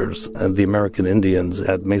of years, and the American Indians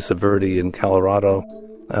at Mesa Verde in Colorado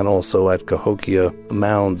and also at Cahokia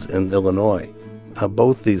Mounds in Illinois.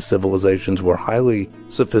 Both these civilizations were highly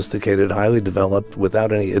sophisticated, highly developed,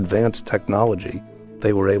 without any advanced technology.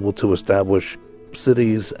 They were able to establish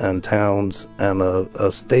cities and towns and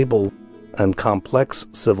a stable and complex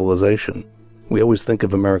civilization. We always think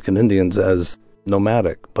of American Indians as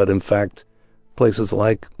nomadic, but in fact, places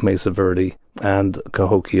like Mesa Verde and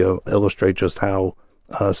Cahokia illustrate just how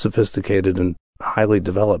sophisticated and highly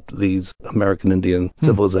developed these American Indian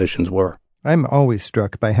civilizations were. I'm always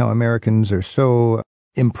struck by how Americans are so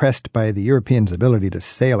impressed by the Europeans' ability to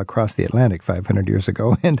sail across the Atlantic 500 years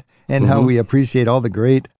ago, and how we appreciate all the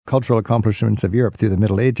great cultural accomplishments of Europe through the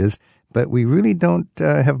Middle Ages, but we really don't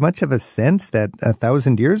have much of a sense that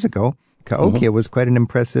 1,000 years ago, Cahokia was quite an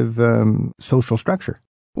impressive social structure.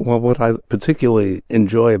 Well, what I particularly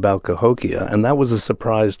enjoy about Cahokia, and that was a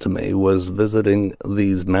surprise to me, was visiting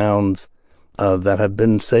these mounds that have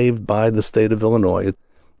been saved by the state of Illinois.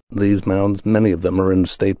 These mounds, many of them are in the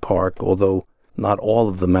state park, although not all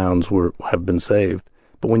of the mounds have been saved.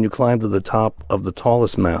 But when you climb to the top of the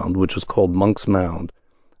tallest mound, which is called Monk's Mound,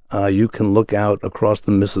 you can look out across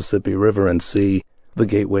the Mississippi River and see the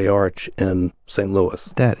Gateway Arch in St.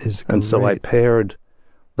 Louis. That is great. And so I paired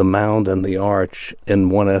the mound and the arch in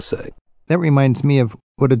one essay. That reminds me of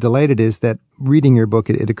what a delight it is that reading your book,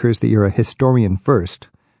 it occurs that you're a historian first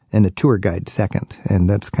and a tour guide second, and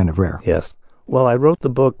that's kind of rare. Yes. Well, I wrote the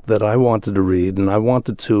book that I wanted to read, and I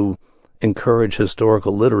wanted to encourage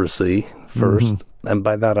historical literacy first. And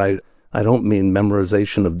by that, I don't mean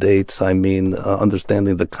memorization of dates. I mean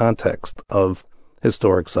understanding the context of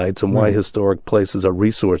historic sites and why historic places are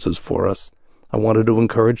resources for us. I wanted to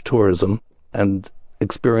encourage tourism and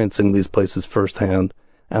experiencing these places firsthand,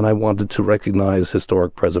 and I wanted to recognize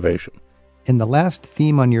historic preservation. And the last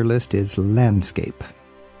theme on your list is landscape.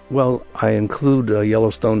 Well, I include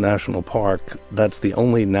Yellowstone National Park. That's the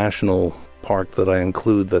only national park that I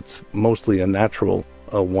include that's mostly a natural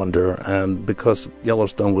wonder, and because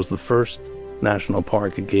Yellowstone was the first national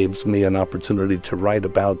park, it gives me an opportunity to write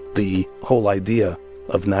about the whole idea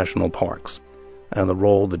of national parks and the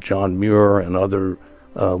role that John Muir and other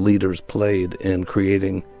leaders played in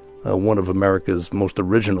creating one of America's most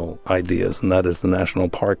original ideas, and that is the national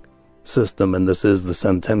park system, and this is the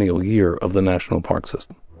centennial year of the national park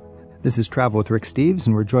system. This is Travel with Rick Steves,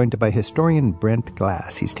 and we're joined by historian Brent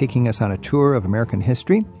Glass. He's taking us on a tour of American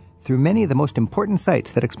history through many of the most important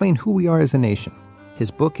sites that explain who we are as a nation. His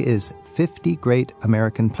book is 50 Great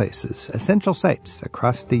American Places, Essential Sites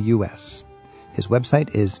Across the U.S. His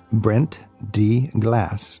website is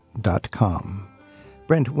brentdglass.com.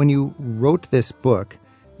 Brent, when you wrote this book,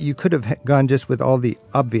 you could have gone just with all the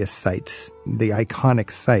obvious sites, the iconic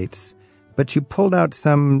sites, but you pulled out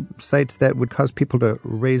some sites that would cause people to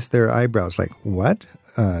raise their eyebrows, like, what?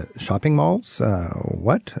 Shopping malls?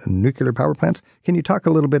 What? Nuclear power plants? Can you talk a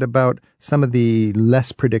little bit about some of the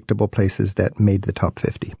less predictable places that made the top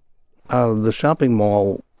 50? The shopping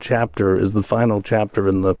mall chapter is the final chapter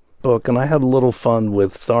in the book, and I had a little fun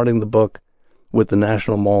with starting the book with the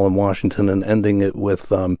National Mall in Washington and ending it with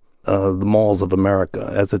the malls of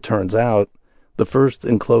America. As it turns out, the first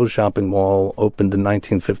enclosed shopping mall opened in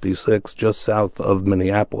 1956 just south of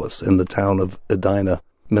Minneapolis in the town of Edina,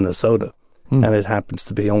 Minnesota. And it happens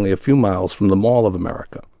to be only a few miles from the Mall of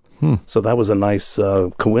America. So that was a nice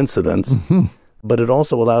coincidence. But it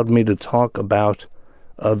also allowed me to talk about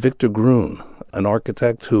Victor Gruen, an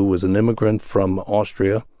architect who was an immigrant from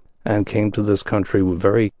Austria and came to this country with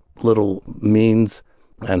very little means.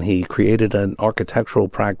 And he created an architectural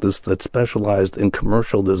practice that specialized in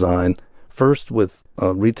commercial design, first with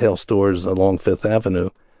retail stores along Fifth Avenue,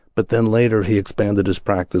 but then later he expanded his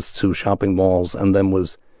practice to shopping malls and then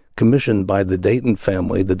was commissioned by the Dayton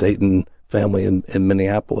family in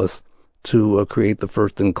Minneapolis, to create the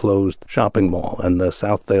first enclosed shopping mall. And the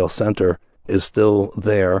Southdale Center is still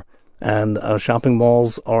there. And shopping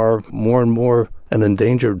malls are more and more an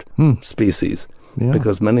endangered species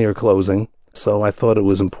because many are closing. So I thought it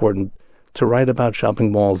was important to write about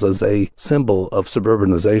shopping malls as a symbol of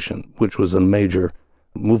suburbanization, which was a major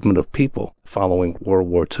movement of people following World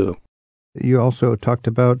War II. You also talked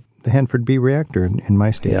about the Hanford B reactor in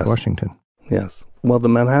my state, Washington. Yes. Well, the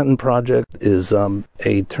Manhattan Project is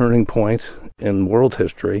a turning point in world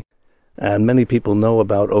history, and many people know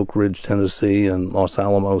about Oak Ridge, Tennessee, and Los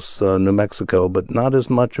Alamos, New Mexico, but not as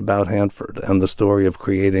much about Hanford and the story of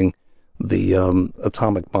creating the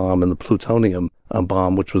atomic bomb and the plutonium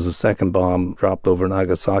bomb, which was the second bomb dropped over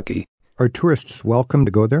Nagasaki. Are tourists welcome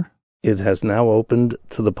to go there? It has now opened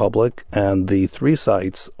to the public, and the 3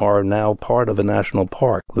 sites are now part of a national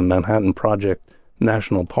park. The Manhattan Project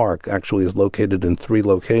National Park actually is located in 3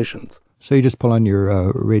 locations. So you just pull on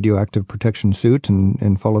your radioactive protection suit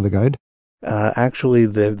and follow the guide? Actually,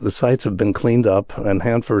 the sites have been cleaned up, and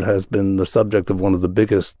Hanford has been the subject of one of the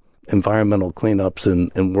biggest environmental cleanups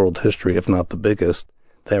in world history, if not the biggest.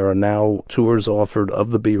 There are now tours offered of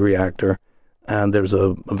the B reactor, and there's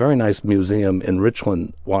a very nice museum in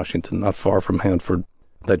Richland, Washington, not far from Hanford,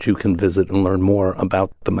 that you can visit and learn more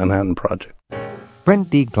about the Manhattan Project.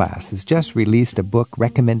 Brent D. Glass has just released a book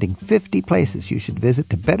recommending 50 places you should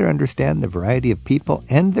visit to better understand the variety of people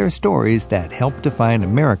and their stories that help define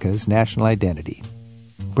America's national identity.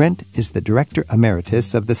 Brent is the Director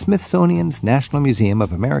Emeritus of the Smithsonian's National Museum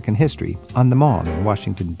of American History on the Mall in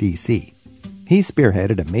Washington, D.C. He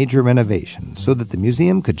spearheaded a major renovation so that the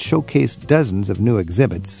museum could showcase dozens of new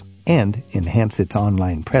exhibits and enhance its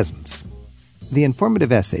online presence. The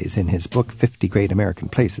informative essays in his book, 50 Great American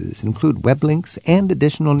Places, include web links and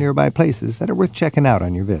additional nearby places that are worth checking out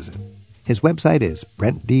on your visit. His website is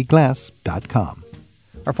brentdglass.com.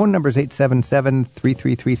 Our phone number is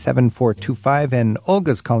 877-333-7425, and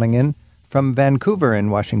Olga's calling in from Vancouver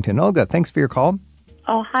in Washington. Olga, thanks for your call.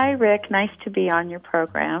 Oh, hi, Rick. Nice to be on your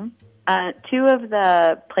program. 2 of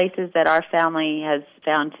the places that our family has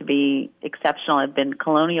found to be exceptional have been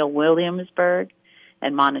Colonial Williamsburg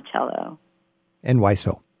and Monticello. And why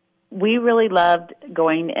so? We really loved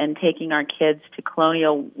going and taking our kids to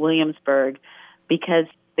Colonial Williamsburg because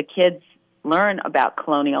the kids learn about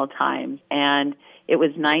colonial times, and it was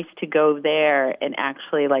nice to go there and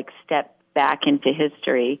actually step back into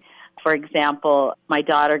history. For example, my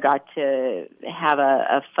daughter got to have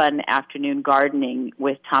a fun afternoon gardening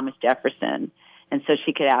with Thomas Jefferson, and so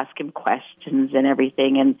she could ask him questions and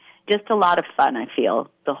everything, and just a lot of fun, I feel,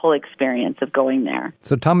 the whole experience of going there.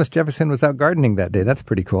 So Thomas Jefferson was out gardening that day. That's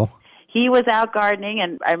pretty cool. He was out gardening,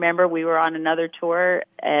 and I remember we were on another tour,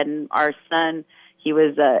 and our son, he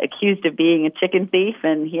was accused of being a chicken thief,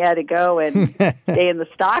 and he had to go and stay in the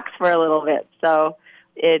stocks for a little bit. So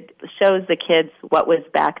it shows the kids what was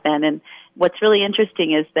back then. And what's really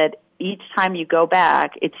interesting is that each time you go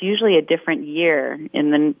back, it's usually a different year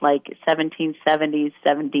in the 1770s,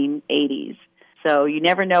 1780s. So you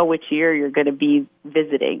never know which year you're going to be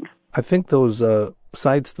visiting. I think those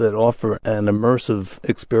sites that offer an immersive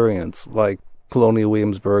experience, like Colonial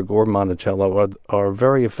Williamsburg or Monticello, are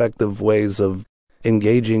very effective ways of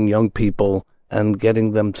engaging young people and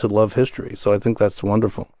getting them to love history. So I think that's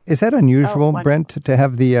wonderful. Is that unusual, wonderful. Brent, to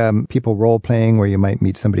have the people role-playing where you might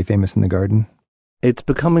meet somebody famous in the garden? It's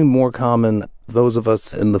becoming more common. Those of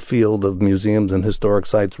us in the field of museums and historic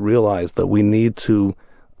sites realize that we need to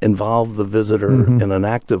involve the visitor in an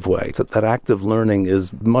active way. That active learning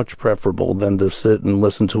is much preferable than to sit and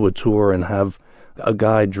listen to a tour and have a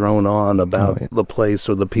guide drone on about the place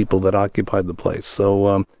or the people that occupied the place.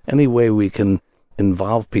 So any way we can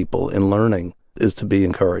involve people in learning is to be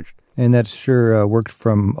encouraged. And that sure worked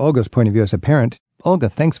from Olga's point of view as a parent. Olga,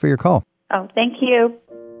 thanks for your call. Oh, thank you.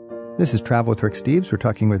 This is Travel with Rick Steves. We're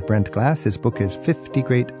talking with Brent Glass. His book is 50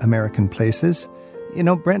 Great American Places. You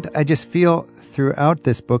know, Brent, I just feel throughout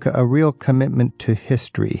this book a real commitment to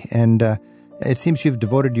history. And it seems you've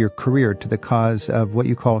devoted your career to the cause of what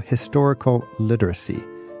you call historical literacy.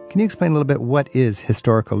 Can you explain a little bit what is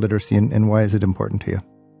historical literacy and why is it important to you?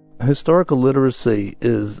 Historical literacy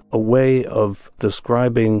is a way of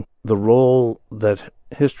describing the role that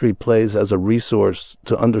history plays as a resource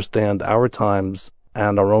to understand our times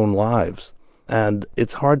and our own lives. And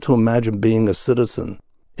it's hard to imagine being a citizen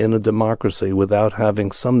in a democracy without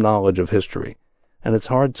having some knowledge of history. And it's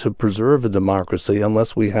hard to preserve a democracy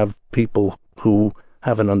unless we have people who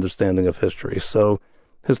have an understanding of history. So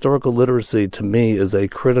historical literacy, to me, is a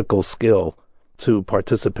critical skill to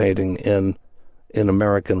participating in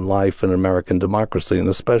American life and American democracy, and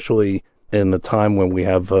especially in a time when we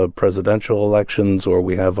have presidential elections or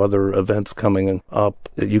we have other events coming up.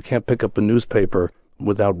 You can't pick up a newspaper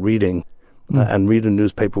without reading and read a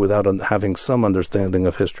newspaper without having some understanding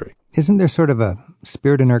of history. Isn't there sort of a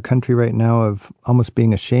spirit in our country right now of almost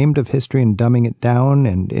being ashamed of history and dumbing it down?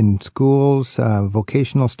 And in schools,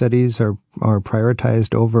 vocational studies are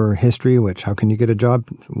prioritized over history, which how can you get a job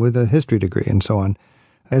with a history degree and so on?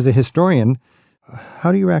 As a historian,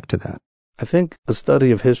 how do you react to that? I think a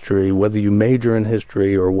study of history, whether you major in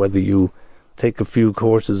history or whether you take a few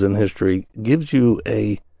courses in history, gives you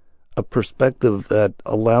a perspective that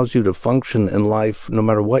allows you to function in life no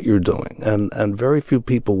matter what you're doing. And very few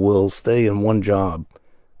people will stay in one job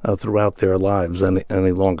throughout their lives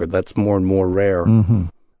any longer. That's more and more rare.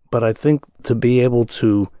 But I think to be able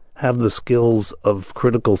to have the skills of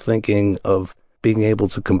critical thinking, of being able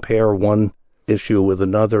to compare one issue with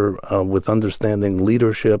another, with understanding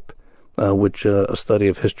leadership, which a study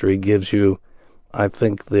of history gives you, I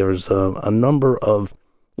think there's a number of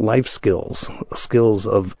life skills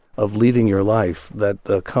of leading your life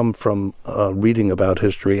that come from reading about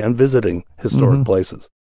history and visiting historic places.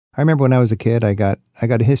 I remember when I was a kid, I got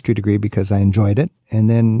a history degree because I enjoyed it, and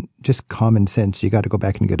then just common sense, you got to go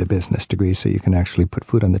back and get a business degree so you can actually put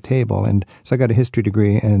food on the table. And so I got a history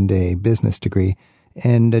degree and a business degree.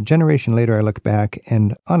 And a generation later, I look back,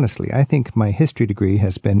 and honestly, I think my history degree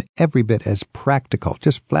has been every bit as practical,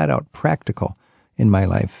 just flat out practical in my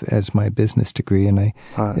life as my business degree. And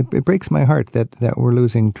it breaks my heart that we're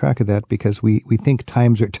losing track of that because we think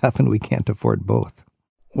times are tough and we can't afford both.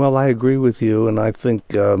 Well, I agree with you, and I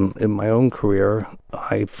think in my own career,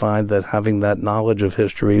 I find that having that knowledge of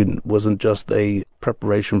history wasn't just a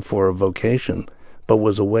preparation for a vocation, but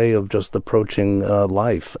was a way of just approaching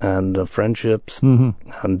life and friendships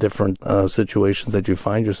and different situations that you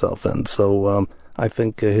find yourself in. So I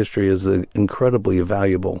think history is an incredibly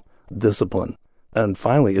valuable discipline. And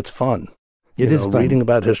finally, it's fun. It is fun. Reading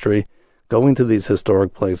about history, going to these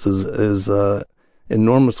historic places is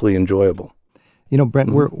enormously enjoyable. You know,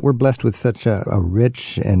 Brent, we're blessed with such a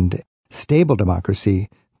rich and stable democracy,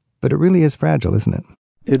 but it really is fragile, isn't it?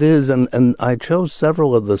 It is, and I chose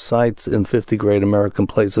several of the sites in 50 Great American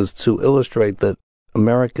Places to illustrate that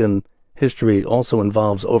American history also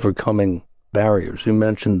involves overcoming barriers. You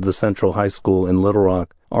mentioned the Central High School in Little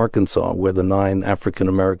Rock, Arkansas, where the 9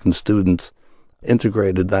 African-American students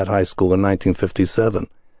integrated that high school in 1957.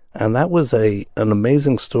 And that was an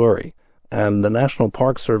amazing story. And the National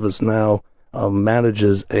Park Service now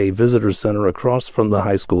manages a visitor center across from the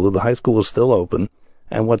high school. The high school is still open.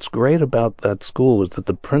 And what's great about that school is that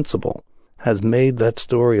the principal has made that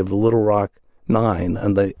story of the Little Rock 9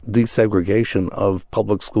 and the desegregation of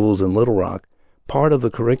public schools in Little Rock part of the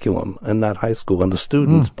curriculum in that high school. And the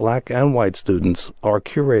students, black and white students, are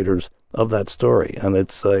curators of that story. And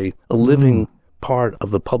it's a living part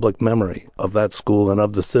of the public memory of that school and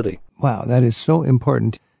of the city. Wow, that is so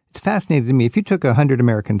important. It's fascinating to me. If you took 100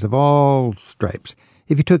 Americans of all stripes,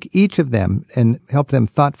 if you took each of them and helped them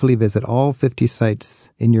thoughtfully visit all 50 sites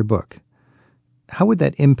in your book, how would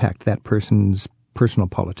that impact that person's personal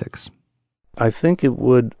politics? I think it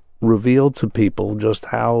would reveal to people just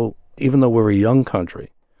how, even though we're a young country,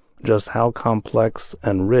 just how complex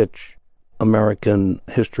and rich American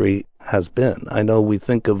history has been. I know we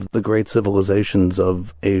think of the great civilizations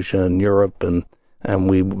of Asia and Europe, and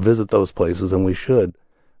we visit those places, and we should.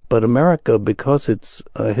 But America, because its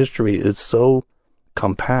history is so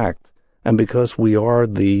compact, and because we are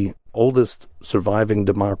the oldest surviving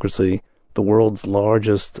democracy, the world's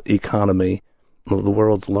largest economy, the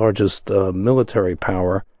world's largest military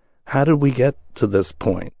power, how did we get to this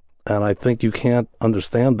point? And I think you can't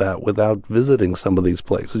understand that without visiting some of these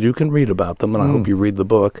places. You can read about them, and I hope you read the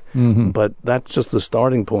book, but that's just the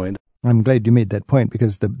starting point. I'm glad you made that point,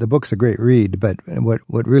 because the book's a great read, but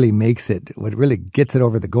what really makes it, what really gets it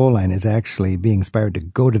over the goal line is actually being inspired to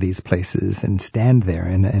go to these places and stand there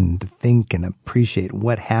and think and appreciate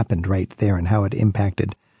what happened right there and how it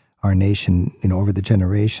impacted our nation, over the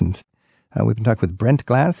generations. We've been talking with Brent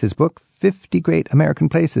Glass, his book, 50 Great American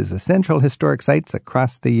Places, Essential Historic Sites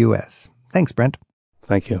Across the U.S. Thanks, Brent.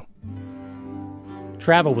 Thank you.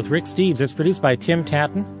 Travel with Rick Steves is produced by Tim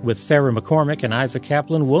Tatton with Sarah McCormick and Isaac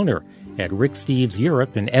Kaplan-Woolner at Rick Steves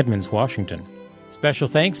Europe in Edmonds, Washington. Special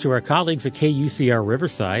thanks to our colleagues at KUCR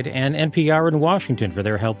Riverside and NPR in Washington for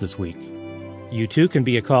their help this week. You too can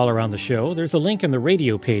be a caller on the show. There's a link in the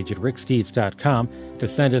radio page at ricksteves.com to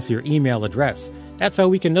send us your email address. That's how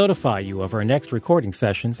we can notify you of our next recording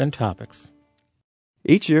sessions and topics.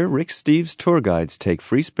 Each year, Rick Steves tour guides take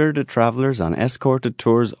free-spirited travelers on escorted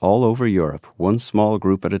tours all over Europe, one small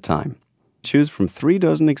group at a time. Choose from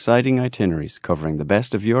 36 exciting itineraries covering the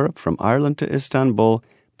best of Europe from Ireland to Istanbul,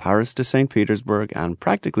 Paris to St. Petersburg, and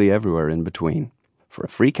practically everywhere in between. For a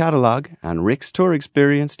free catalogue and Rick's Tour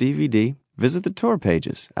Experience DVD, visit the tour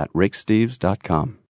pages at ricksteves.com.